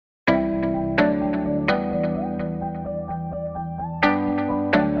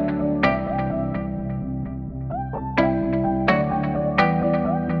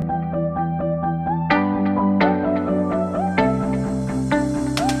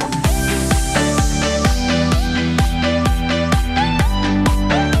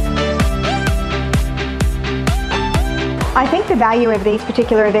the value of these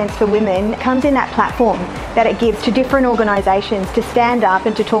particular events for women comes in that platform that it gives to different organisations to stand up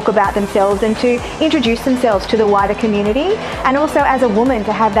and to talk about themselves and to introduce themselves to the wider community. And also as a woman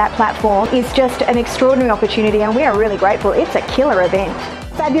to have that platform is just an extraordinary opportunity, and we are really grateful. It's a killer event.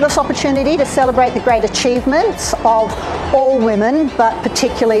 Fabulous opportunity to celebrate the great achievements of all women, but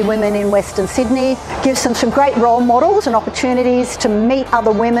particularly women in Western Sydney. Gives them some great role models and opportunities to meet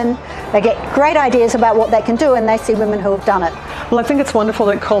other women. They get great ideas about what they can do, and they see women who have done it. Well, I think it's wonderful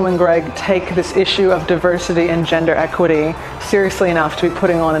that Coleman Greig take this issue of diversity and gender equity seriously enough to be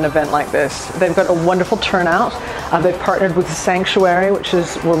putting on an event like this. They've got a wonderful turnout. They've partnered with the Sanctuary,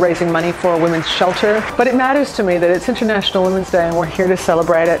 we're raising money for a women's shelter. But it matters to me that it's International Women's Day and we're here to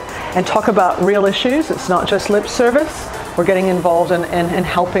celebrate it and talk about real issues. It's not just lip service. We're getting involved in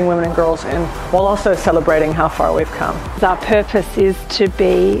helping women and girls, and while also celebrating how far we've come. Our purpose is to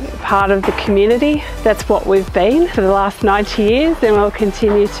be part of the community. That's what we've been for the last 90 years and will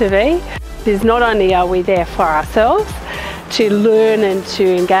continue to be. Because not only are we there for ourselves, to learn and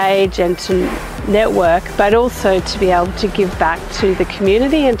to engage and to network, but also to be able to give back to the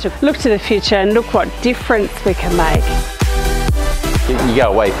community and to look to the future and look what difference we can make. You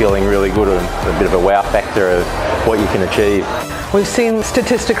go away feeling really good and a bit of a wow factor of what you can achieve. We've seen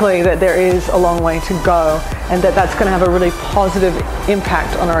statistically that there is a long way to go, and that's going to have a really positive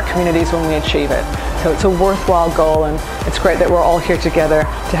impact on our communities when we achieve it. So it's a worthwhile goal, and it's great that we're all here together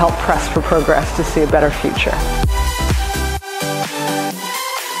to help press for progress to see a better future.